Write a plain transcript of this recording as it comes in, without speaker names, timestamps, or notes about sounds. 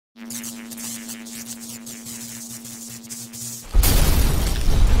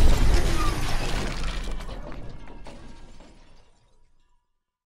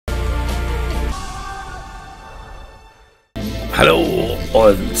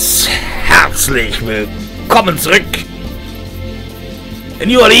Und herzlich willkommen zurück in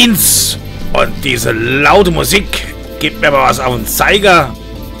New Orleans. Und diese laute Musik gibt mir aber was auf den Zeiger.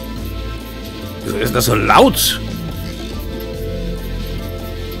 Wieso ist das so laut?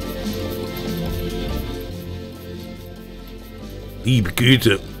 Liebe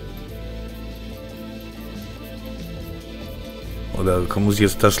Güte. Oder muss ich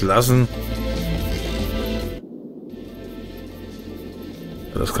jetzt das lassen?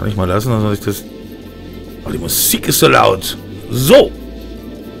 Das kann ich mal lassen, dann soll ich das... Oh, die Musik ist so laut. So.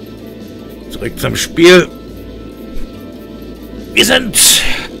 Zurück zum Spiel. Wir sind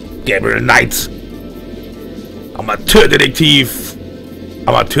Gabriel Knight. Amateurdetektiv.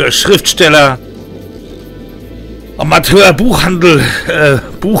 Amateurschriftsteller. Amateurbuchhandel.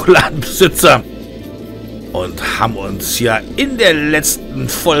 Buchladenbesitzer. Und haben uns ja in der letzten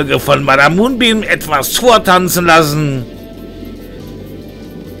Folge von Madame Moonbeam etwas vortanzen lassen.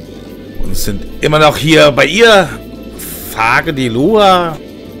 Und sind immer noch hier bei ihr. Frage die Loa.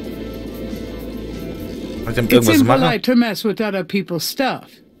 It's impolite to mess with other people's stuff.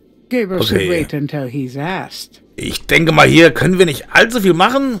 Gabriel should wait until he's asked. Ich denke mal, hier können wir nicht allzu viel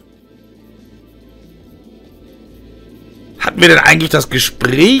machen. Hatten wir denn eigentlich das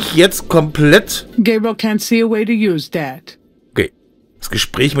Gespräch jetzt komplett? Gabriel can't see a way to use that. Okay. Das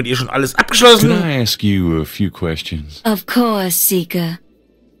Gespräch mit ihr schon alles abgeschlossen? Can I ask you a few questions? Of course, Seeker.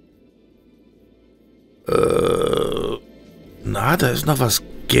 Na, da ist noch was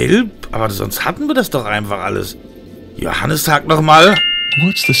gelb, aber sonst hatten wir das doch einfach alles. Johannistag nochmal.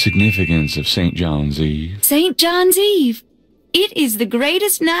 What's the significance of St. John's Eve? St. John's Eve. It is the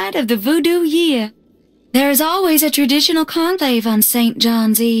greatest night of the Voodoo year. There is always a traditional conclave on St.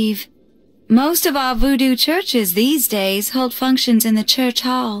 John's Eve. Most of our Voodoo churches these days hold functions in the church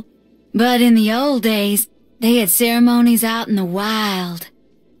hall. But in the old days, they had ceremonies out in the wild.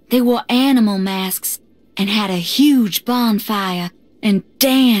 They wore animal masks and had a huge bonfire and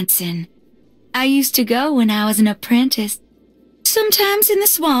dancing. I used to go when I was an apprentice. Sometimes in the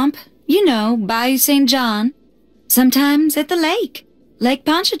swamp, you know, Bayou St. John. Sometimes at the lake, Lake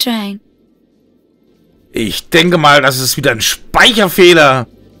Pontchartrain. Ich denke mal, das ist wieder ein Speicherfehler.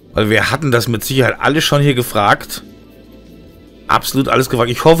 Weil wir hatten das mit Sicherheit alle schon hier gefragt. Absolut alles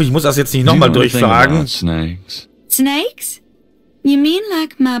gefragt. Ich hoffe, ich muss das jetzt nicht nochmal durchfragen. Snakes. Snakes? You mean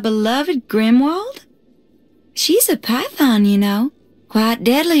like my beloved Grimwald? She's a python, you know. Quite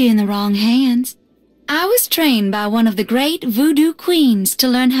deadly in the wrong hands. I was trained by one of the great voodoo queens to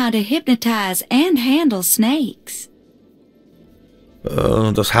learn how to hypnotize and handle snakes.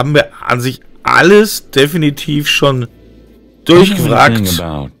 Das haben wir an sich alles definitiv schon durchgefragt.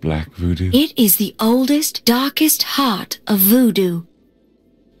 About black voodoo? It is the oldest, darkest heart of voodoo.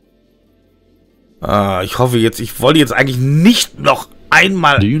 Ich hoffe jetzt, ich wollte jetzt eigentlich nicht noch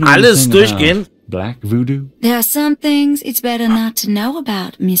einmal alles durchgehen. Black voodoo? There are some things it's better not to know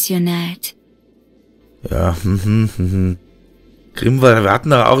about, Monsieur Knight. Ja, Grimwald, wir hatten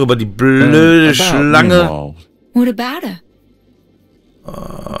da auch über die blöde Schlange. What about her?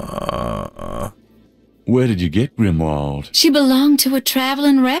 Where did you get Grimwald? She belonged to a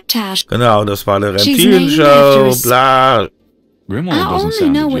traveling reptile. Genau, das war eine Reptilenshow, bla. Grimwald I doesn't only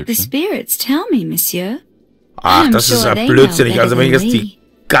sound know what the Egyptian. spirits tell me, Monsieur. Ach, das ist ja blödsinnig. Also wenn jetzt die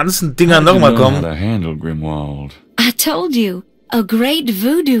ganzen Dinger nochmal kommen. I told you, a great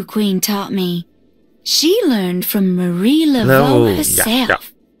voodoo queen taught me. She learned from Marie Laveau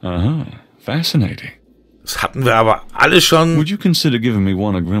herself. Uh-huh. Fascinating. Das hatten wir aber alle schon. Would you consider giving me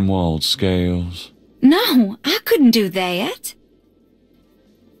one of Grimwald's scales? No, I couldn't do that.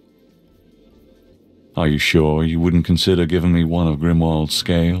 Are you sure you wouldn't consider giving me one of Grimwald's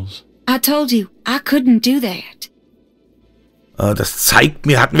scales? I told you, I couldn't do that. Das zeigt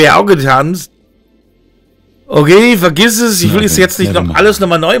mir, hatten wir ja auch getan. Okay, vergiss es. Ich will es jetzt nicht noch alles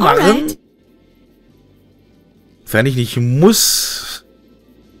nochmal neu machen. Wenn ich nicht muss,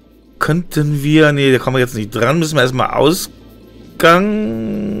 könnten wir... Nee, da kommen wir jetzt nicht dran. Müssen wir erstmal Ausgang...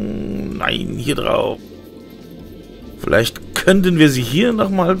 Nein, hier drauf. Vielleicht könnten wir sie hier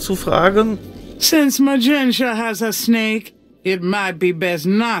nochmal zu fragen. Since Magenta has a snake, it might be best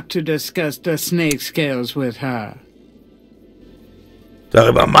not to discuss the snake scales with her.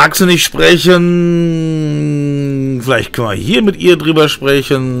 Darüber magst du nicht sprechen. Vielleicht können wir hier mit ihr drüber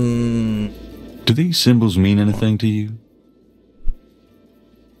sprechen. Do these symbols mean anything to you?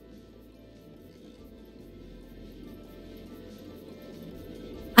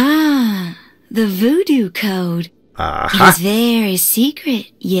 Ah, the voodoo code. Aha. It is very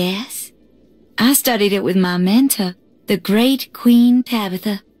secret, yes. I studied it with my mentor, the great Queen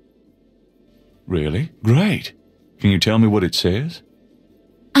Tabitha. Really? Great. Can you tell me what it says?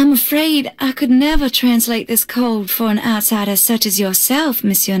 I'm afraid I could never translate this code for an outsider such as yourself,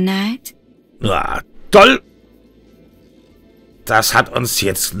 Monsieur Knight. Ja, toll. Das hat uns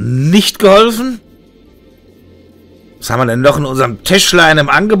jetzt nicht geholfen. Was haben wir denn noch in unserem Täschlein im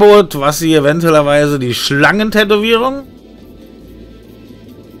Angebot? Was sie eventuellerweise die Schlangentätowierung?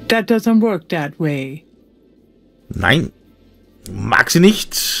 That doesn't work that way. Nein. Mag sie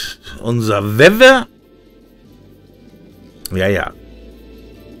nicht. Unser Wewe. Ja, ja.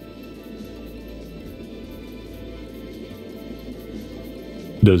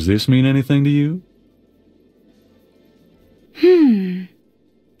 Does this mean anything to you?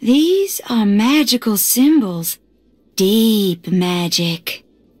 These are magical symbols. Deep magic.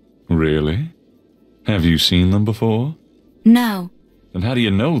 Really? Have you seen them before? No. Then how do you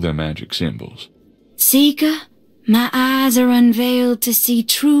know they're magic symbols? Seeker, my eyes are unveiled to see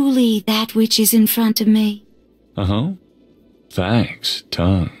truly that which is in front of me. Uh-huh. Thanks,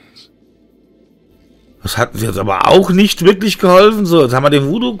 tons. Das hat uns jetzt aber auch nicht wirklich geholfen. So, jetzt haben wir den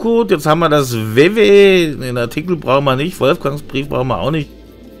Voodoo-Code, jetzt haben wir das WW. Den Artikel brauchen wir nicht. Wolfgangsbrief brauchen wir auch nicht.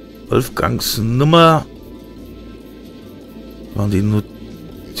 Wolfgangs Nummer. Und die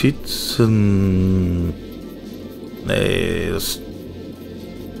Notizen. Nee, das.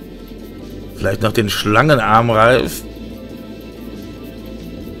 Vielleicht noch den Schlangenarmreif.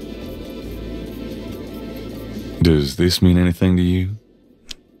 Does this mean anything to you?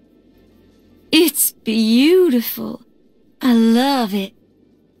 It's beautiful. I love it.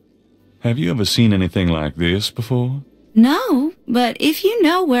 Have you ever seen anything like this before? No, but if you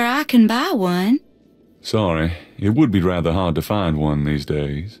know where I can buy one. Sorry, it would be rather hard to find one these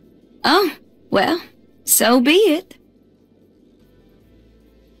days. Oh, well, so be it.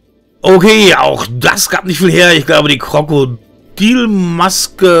 Okay, auch das gab nicht viel her. Ich glaube, die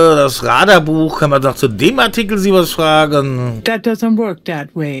Krokodilmaske, das Radarbuch. Kann man doch zu dem Artikel Sie was fragen? That doesn't work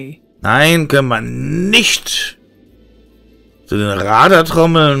that way. Nein, können wir nicht. Zu den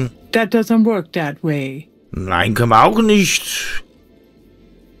Radartrommeln. That doesn't work that way. Nein, können wir auch nicht.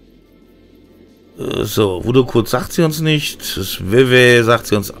 So, Voodoo-Code sagt sie uns nicht. Das WW sagt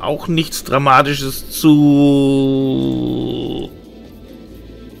sie uns auch nichts Dramatisches zu.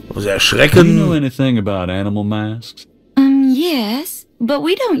 Aber sie Do you know erschrecken. anything about animal masks? Yes, but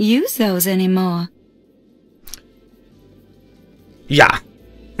we don't use those anymore. Ja.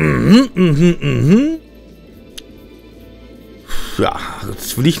 Ja,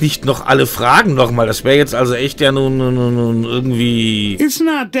 jetzt will ich nicht noch alle fragen nochmal. Das wäre jetzt also echt ja nun irgendwie... It's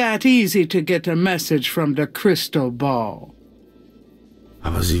not that easy to get a message from the crystal ball.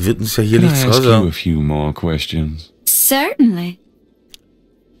 Aber sie wird uns ja hier Can I nichts ask you raus. a few more questions? Certainly.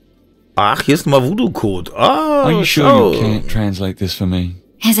 Ach, hier ist mal Voodoo-Code. Are Oh, you sure you can't translate this for me?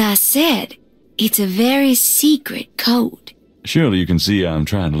 As I said, it's a very secret code. Surely you can see I'm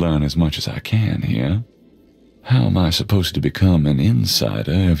trying to learn as much as I can here. How am I supposed to become an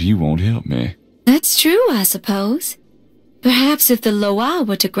insider if you won't help me? That's true, I suppose. Perhaps if the Loa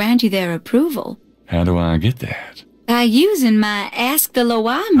were to grant you their approval. How do I get that? By using my Ask the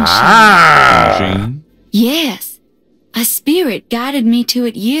Loa machine. Ah! Machine? Yes. A spirit guided me to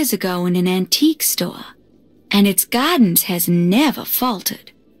it years ago in an antique store. And its guidance has never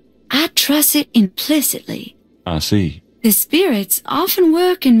faltered. I trust it implicitly. I see. The spirits often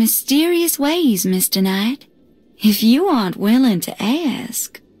work in mysterious ways, Mr. Knight. If you aren't willing to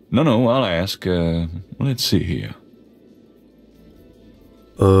ask. No, I'll ask. Let's see here.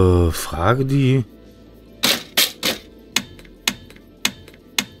 Frage die...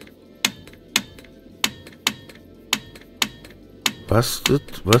 Was?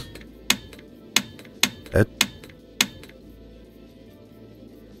 Was?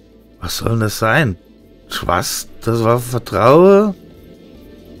 Was soll denn das sein? Was? Das war Vertraue?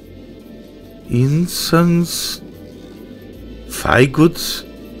 Instance? Feigut?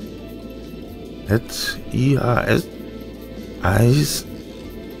 IAS? Eis?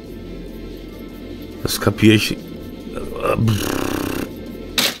 Das kapiere ich.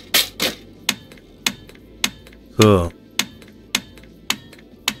 So.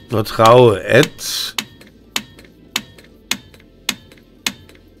 Vertraue,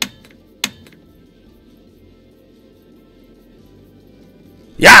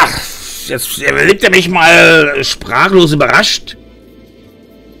 Ja, jetzt erlebt er mich mal sprachlos überrascht.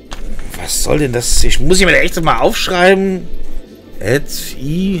 Was soll denn das? Ich muss mir echt mal aufschreiben.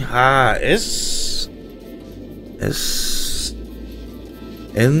 IHS SN.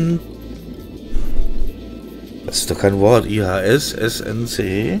 Das ist doch kein Wort. IHS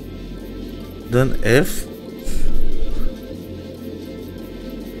SNC. Dann F.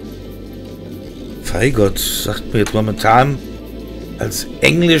 Feigot sagt mir jetzt momentan als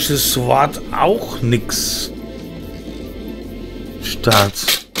englisches Wort auch nix.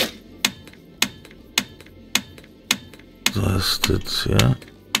 Start. So ist das, ja.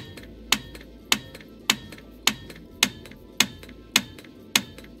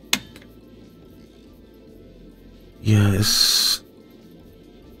 Hier ist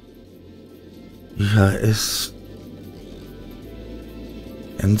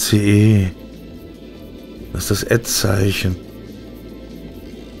NCE. Das ist das Ad-Zeichen.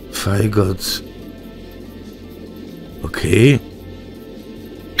 Feigott. Okay.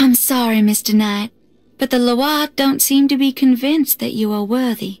 I'm sorry, Mr. Knight, but the Loa don't seem to be convinced that you are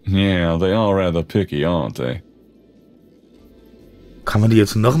worthy. Yeah, they are rather picky, aren't they? Kann man die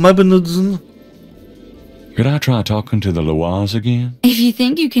jetzt nochmal benutzen? Could I try talking to the Loas again? If you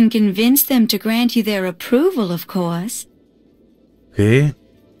think you can convince them to grant you their approval, of course. Okay.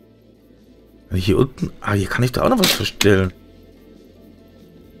 Hier unten... Ah, hier kann ich da auch noch was verstellen.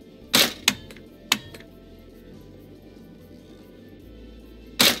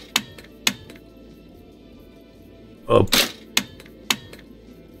 Ob.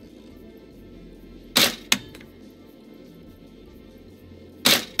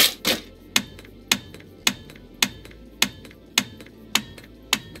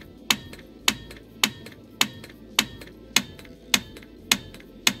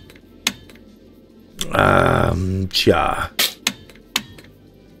 Tja.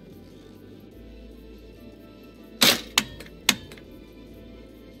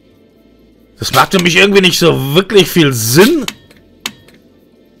 Das macht für mich irgendwie nicht so wirklich viel Sinn.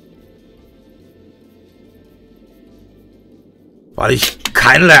 Weil ich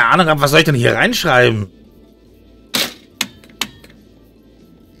keinerlei Ahnung habe, was soll ich denn hier reinschreiben?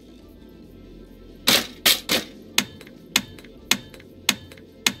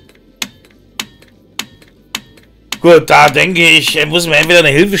 Gut, da denke ich, muss mir entweder eine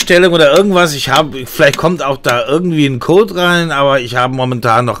Hilfestellung oder irgendwas. Vielleicht kommt auch da irgendwie ein Code rein, aber ich habe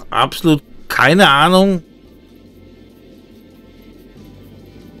momentan noch absolut keine Ahnung,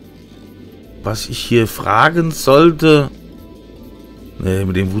 was ich hier fragen sollte. Nee,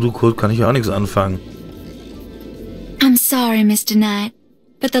 mit dem Voodoo-Code kann ich auch nichts anfangen. I'm sorry, Mr. Knight,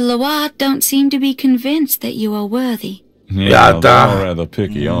 but the Loa don't seem to be convinced that you are worthy. Ja, da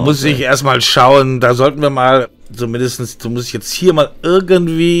muss ich erstmal schauen. Da sollten wir mal, zumindest, muss ich jetzt hier mal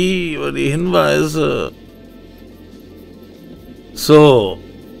irgendwie über die Hinweise. So.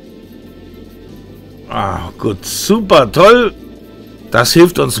 Ah, gut, super, toll. Das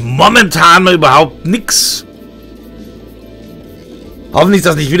hilft uns momentan überhaupt nichts. Hoffentlich ist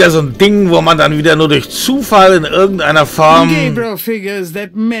das nicht wieder so ein Ding, wo man dann wieder nur durch Zufall in irgendeiner Form... Gabriel figures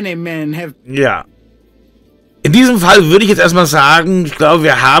that many men have... Ja. In diesem Fall würde ich jetzt erstmal sagen, ich glaube,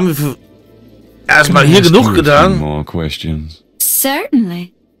 wir haben erstmal hier genug getan.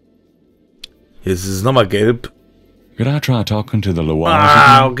 Certainly. Jetzt ist es nochmal gelb. Could I try talking to the Loas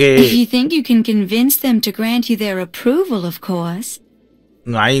Ah, again? okay. If you think you can convince them to grant you their approval, of course.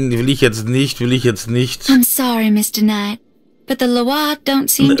 Nein, will ich jetzt nicht. I'm sorry, Mr. Knight, but the Loa don't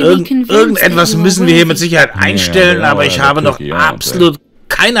seem to be convinced. Irgendetwas müssen wir hier mit Sicherheit einstellen, aber ich habe noch absolut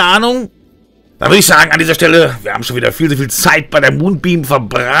keine Ahnung. Da würde ich sagen, an dieser Stelle, wir haben schon wieder viel zu viel Zeit bei der Moonbeam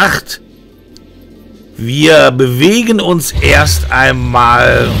verbracht. Wir bewegen uns erst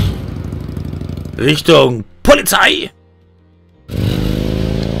einmal Richtung Polizei.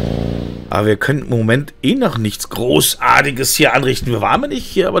 Aber wir können im Moment eh noch nichts Großartiges hier anrichten. Wir waren nicht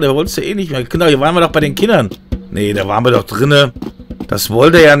hier, aber der wollte es ja eh nicht mehr. Genau, hier waren wir doch bei den Kindern. Nee, da waren wir doch drinne. Das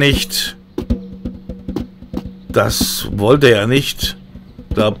wollte er ja nicht.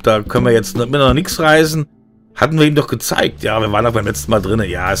 Ich glaube, da können wir jetzt noch nichts reißen. Hatten wir ihm doch gezeigt. Ja, wir waren doch beim letzten Mal drin.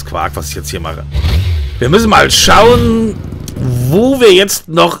 Ja, ist Quark, was ich jetzt hier mache. Wir müssen mal schauen, wo wir jetzt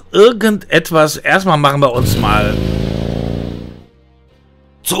noch irgendetwas... Erstmal machen wir uns mal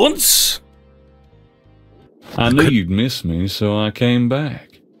zu uns. I knew you'd miss me, so I came back.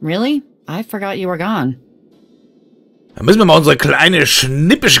 Really? I forgot you were gone. Da müssen wir mal unsere kleine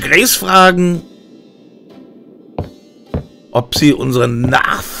schnippische Grace fragen, ob sie unsere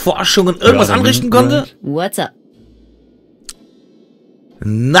Nachforschungen irgendwas anrichten konnte. What's up?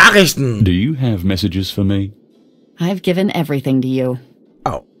 Nachrichten. Do you have messages for me? I've given everything to you.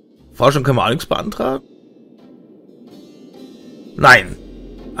 Oh. Forschung können wir auch nichts beantragen? Nein.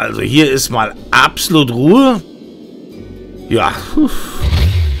 Also hier ist mal absolut Ruhe. Ja.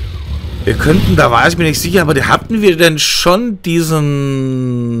 Wir könnten, da war ich mir nicht sicher, aber hatten wir denn schon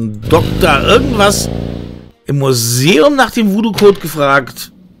diesen Doktor irgendwas im Museum nach dem Voodoo-Code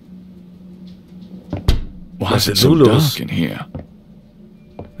gefragt? Was ist so los in here?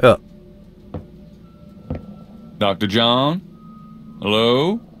 Ja. Dr. John?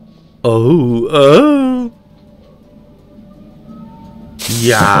 Hello? Oh, oh.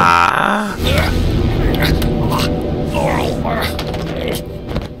 Ja.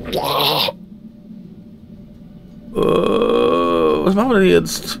 Was machen wir denn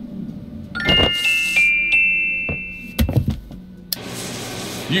jetzt?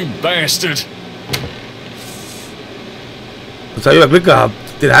 You bastard! Jetzt habe ich aber Glück gehabt.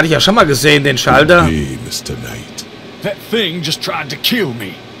 Den hatte ich ja schon mal gesehen, den Schalter. Hey, Mr. Knight. That thing just tried to kill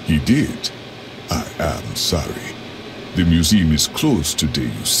me. He did. I am sorry. The museum is closed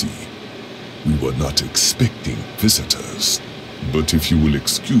today, you see. We were not expecting visitors. But if you will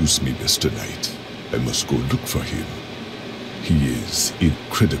excuse me, Mr. Knight, I must go look for him. He is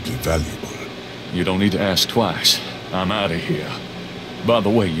incredibly valuable. You don't need to ask twice. I'm out of here. By the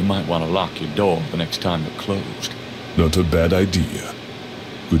way, you might want to lock your door the next time you're closed. Not a bad idea.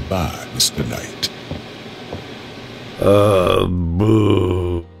 Goodbye, Mr. Knight.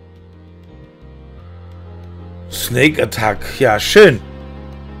 Snake Attack. Ja, schön.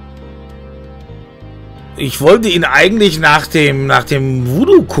 Ich wollte ihn eigentlich nach dem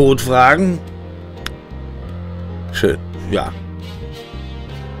Voodoo-Code fragen. Schön, ja.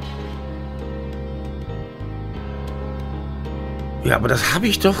 Ja, aber das habe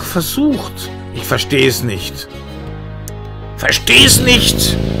ich doch versucht. Ich verstehe es nicht. Verstehe es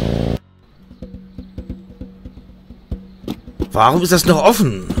nicht! Warum ist das noch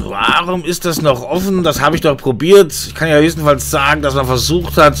offen? Warum ist das noch offen? Das habe ich doch probiert. Ich kann ja höchstens sagen, dass man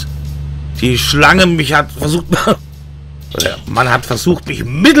versucht hat, die Schlange mich hat versucht... Man hat versucht, mich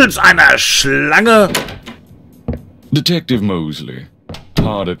mittels einer Schlange... Detective Mosley.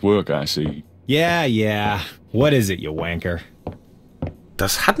 Hard at work, I see. Yeah. What is it, you wanker?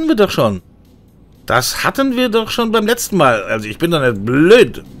 Das hatten wir doch schon. Das hatten wir doch schon beim letzten Mal. Also ich bin doch nicht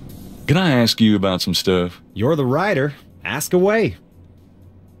blöd. Can I ask you about some stuff? You're the writer. Ask away.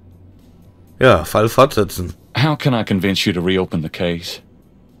 Ja, Fall fortsetzen. How can I convince you to reopen the case?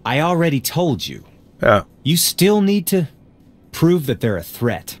 I already told you. Ja. You still need to prove that they're a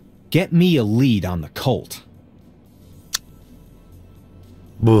threat. Get me a lead on the cult.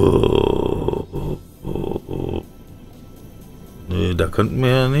 Nee, da könnten wir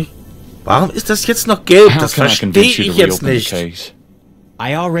ja nicht. Warum ist das jetzt noch gelb? Das verstehe ich jetzt nicht.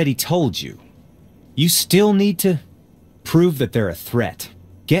 I already told you. You still need to prove that they're a threat.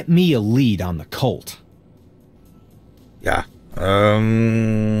 Get me a lead on the cult. Ja.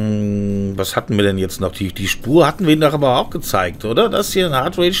 Was hatten wir denn jetzt noch? Die Spur hatten wir doch aber auch gezeigt, oder? Das hier, eine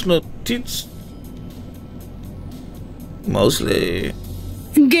Hard Rage Notiz. Mosley.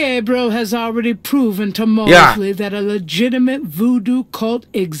 Gabriel has already proven to Mosley that a legitimate voodoo cult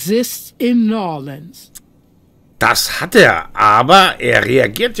exists in New Orleans. Das hat er, aber er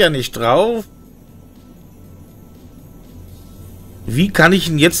reagiert ja nicht drauf. Wie kann ich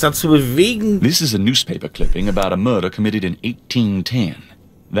ihn jetzt dazu bewegen? This is a newspaper clipping about a murder committed in 1810.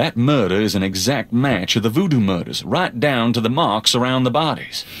 That murder is an exact match of the voodoo murders, right down to the marks around the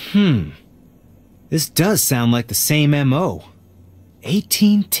bodies. This does sound like the same M.O.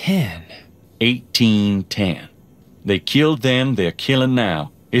 1810. 1810. They killed then, they're killing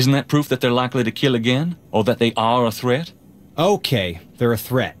now. Isn't that proof that they're likely to kill again? Or that they are a threat? Okay, they're a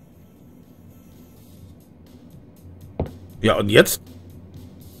threat. Ja, und jetzt?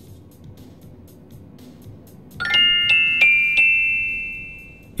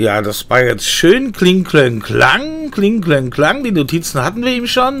 Ja, das war jetzt schön. Kling, klang, klang. Kling, klang, klang. Die Notizen hatten wir ihm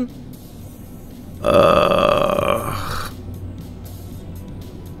schon.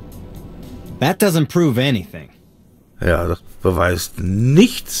 That doesn't prove anything. Ja, das beweist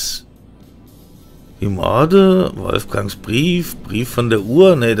nichts. Die Morde, Wolfgangs Brief, Brief von der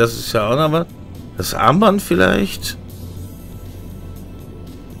Uhr. Ne, das ist ja auch noch was. Das Armband vielleicht.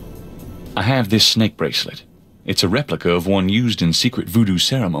 I have this snake bracelet. It's a replica of one used in secret voodoo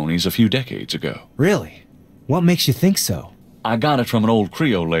ceremonies a few decades ago. Really? What makes you think so? I got it from an old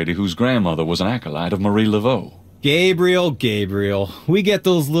Creole lady whose grandmother was an acolyte of Marie Laveau. Gabriel, we get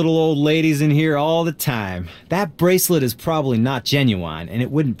those little old ladies in here all the time. That bracelet is probably not genuine, and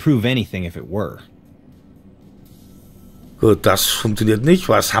it wouldn't prove anything if it were. Gut, das funktioniert nicht.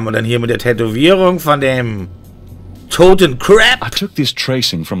 Was haben wir denn hier mit der Tätowierung von dem toten Crab? I took this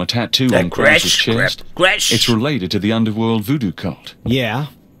tracing from a tattoo on Crash's chest. It's related to the underworld voodoo cult. Yeah?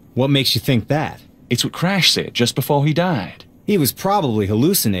 What makes you think that? It's what Crash said just before he died. He was probably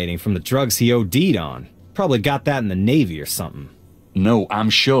hallucinating from the drugs he OD'd on. Probably got that in the Navy or something. No, I'm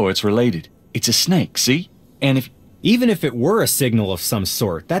sure it's related. It's a snake, see? And even if it were a signal of some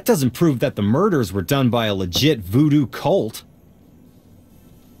sort, that doesn't prove that the murders were done by a legit voodoo cult.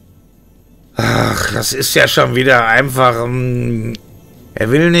 Ach, das ist ja schon wieder einfach Er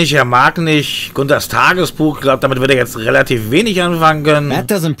will nicht, er mag nicht. Gunthers Tagesbuch, ich glaube, damit wird er jetzt relativ wenig anfangen können.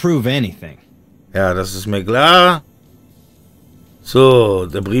 That doesn't prove anything. Ja, das ist mir klar. So,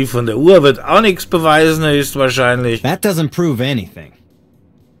 der Brief von der Uhr wird auch nichts beweisen, höchstwahrscheinlich. That doesn't prove anything.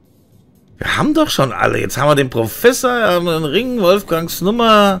 Wir haben doch schon alle. Jetzt haben wir den Professor, haben wir den Ring, Wolfgangs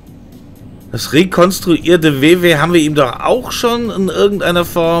Nummer. Das rekonstruierte WW haben wir ihm doch auch schon in irgendeiner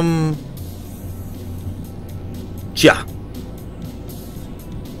Form. Tja.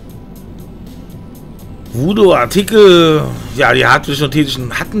 Voodoo-Artikel. Ja, die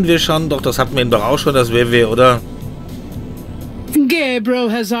Hardware-Notizien hatten wir schon. Doch, das hatten wir ihm doch auch schon, das WW, oder? Gabriel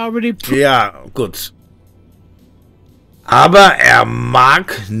has already ja, gut. Aber er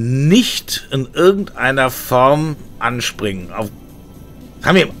mag nicht in irgendeiner Form anspringen.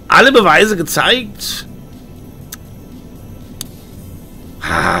 Haben ihm alle Beweise gezeigt.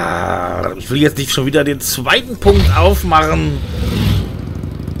 Ich will jetzt nicht schon wieder den zweiten Punkt aufmachen.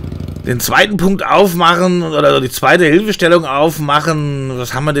 Oder die zweite Hilfestellung aufmachen.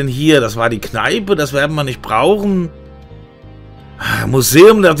 Was haben wir denn hier? Das war die Kneipe, das werden wir nicht brauchen.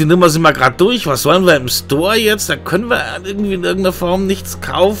 Museum, die Nummer sind wir gerade durch. Was sollen wir im Store jetzt? Da können wir irgendwie in irgendeiner Form nichts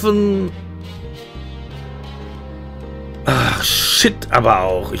kaufen. Ach, shit, aber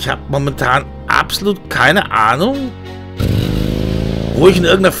auch. Ich habe momentan absolut keine Ahnung, wo ich in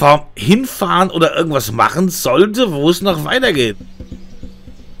irgendeiner Form hinfahren oder irgendwas machen sollte, wo es noch weitergeht.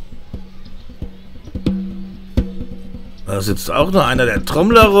 Da sitzt auch noch einer der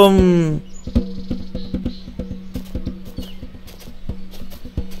Trommler rum.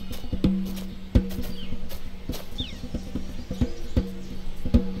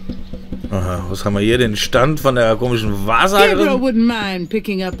 Aha, was haben wir hier? Den Stand von der komischen Wahrsagerin? Gabriel wouldn't mind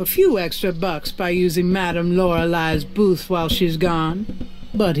picking up a few extra bucks by using Madame Lorelai's booth while she's gone.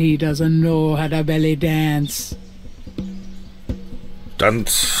 But he doesn't know how to belly dance. Dann.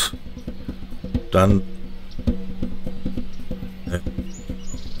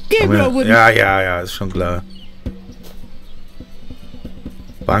 Gabriel wouldn't... Ja, ist schon klar.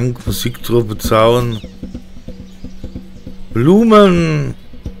 Bank, Musiktruppe, Zaun. Blumen.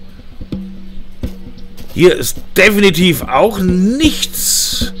 Hier ist definitiv auch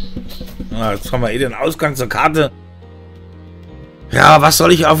nichts. Jetzt haben wir den Ausgang zur Karte. Ja, was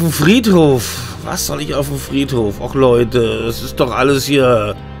soll ich auf dem Friedhof? Och Leute, es ist doch alles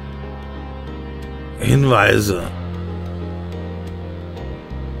hier Hinweise.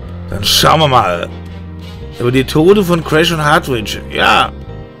 Dann schauen wir mal. Über die Tode von Crash und Hartwich. Ja.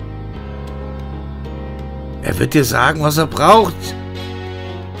 Er wird dir sagen, was er braucht.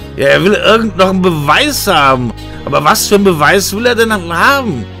 Ja, er will noch einen Beweis haben. Aber was für einen Beweis will er denn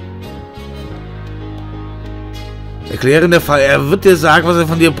haben? Erklärender Fall. Er wird dir sagen, was er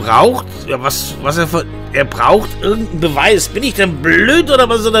von dir braucht. Ja, er braucht irgendeinen Beweis. Bin ich denn blöd oder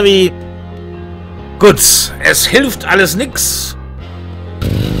was oder wie? Gut, es hilft alles nix.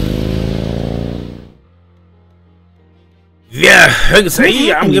 Wir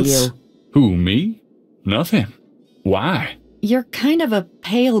hören jetzt. Who, me? Nothing. Why? You're kind of a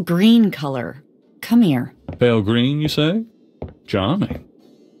pale green color. Come here. Pale green, you say? Charming.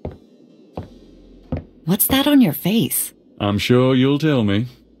 What's that on your face? I'm sure you'll tell me.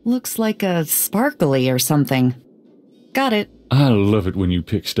 Looks like a sparkly or something. Got it. I love it when you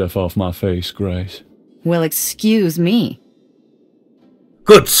pick stuff off my face, Grace. Well, excuse me.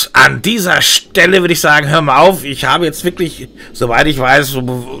 Gut, an dieser Stelle würde ich sagen, hör mal auf. Ich habe jetzt wirklich, soweit ich weiß,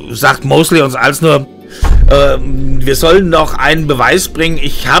 sagt Mosley uns als nur, wir sollen noch einen Beweis bringen.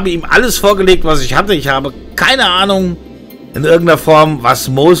 Ich habe ihm alles vorgelegt, was ich hatte. Ich habe keine Ahnung in irgendeiner Form, was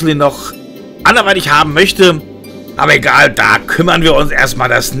Mosley noch anderweitig haben möchte. Aber egal, da kümmern wir uns erstmal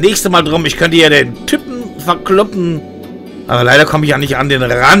das nächste Mal drum. Ich könnte hier den Typen verkloppen, aber leider komme ich ja nicht an den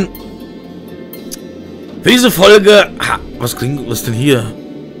ran. Für diese Folge... Was ist denn hier?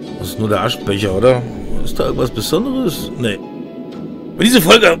 Das ist nur der Aschenbecher, oder? Ist da irgendwas Besonderes? Nee. Für diese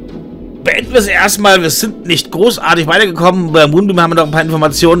Folge beenden wir es erstmal. Wir sind nicht großartig weitergekommen. Bei Moonbeam haben wir noch ein paar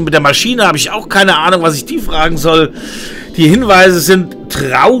Informationen. Mit der Maschine habe ich auch keine Ahnung, was ich die fragen soll. Die Hinweise sind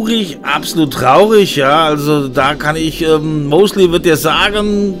traurig, absolut traurig. Ja, also da kann ich... Mosley wird dir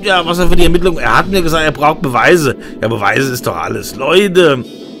sagen, ja, was er für die Ermittlung... Er hat mir gesagt, er braucht Beweise. Ja, Beweise ist doch alles. Leute...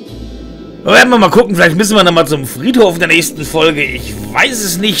 Werden wir mal gucken, vielleicht müssen wir nochmal zum Friedhof in der nächsten Folge. Ich weiß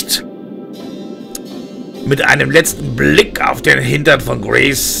es nicht. Mit einem letzten Blick auf den Hintern von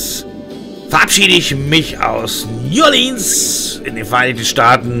Grace verabschiede ich mich aus New Orleans in den Vereinigten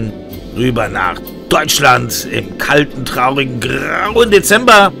Staaten rüber nach Deutschland im kalten, traurigen, grauen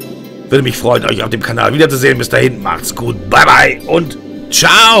Dezember. Würde mich freuen, euch auf dem Kanal wiederzusehen. Bis dahin, macht's gut, bye bye und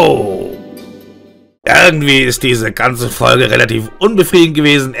ciao. irgendwie ist diese ganze Folge relativ unbefriedigend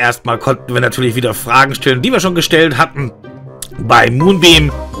gewesen. Erstmal konnten wir natürlich wieder Fragen stellen, die wir schon gestellt hatten bei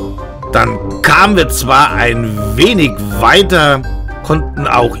Moonbeam. Dann kamen wir zwar ein wenig weiter, konnten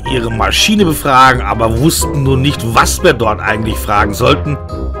auch ihre Maschine befragen, aber wussten nur nicht, was wir dort eigentlich fragen sollten.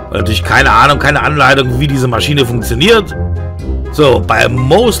 Weil natürlich keine Ahnung, keine Anleitung, wie diese Maschine funktioniert. So, bei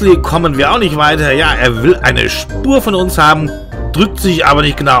Mosley kommen wir auch nicht weiter. Ja, er will eine Spur von uns haben, drückt sich aber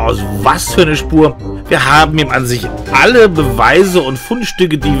nicht genau aus, was für eine Spur. Wir haben ihm an sich alle Beweise und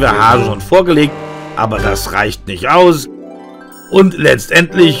Fundstücke, die wir haben, schon vorgelegt, aber das reicht nicht aus. Und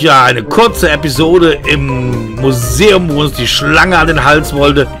letztendlich, ja, eine kurze Episode im Museum, wo uns die Schlange an den Hals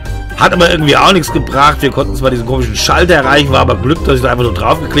wollte. Hat aber irgendwie auch nichts gebracht. Wir konnten zwar diesen komischen Schalter erreichen, war aber Glück, dass ich da einfach nur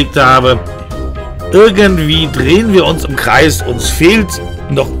drauf geklickt habe. Irgendwie drehen wir uns im Kreis. Uns fehlt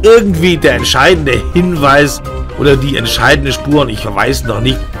noch irgendwie der entscheidende Hinweis oder die entscheidende Spur. Und ich weiß noch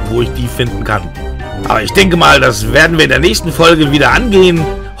nicht, wo ich die finden kann. Aber ich denke mal, das werden wir in der nächsten Folge wieder angehen.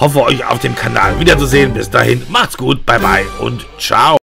 Hoffe, euch auf dem Kanal wiederzusehen. Bis dahin, macht's gut, bye bye und ciao.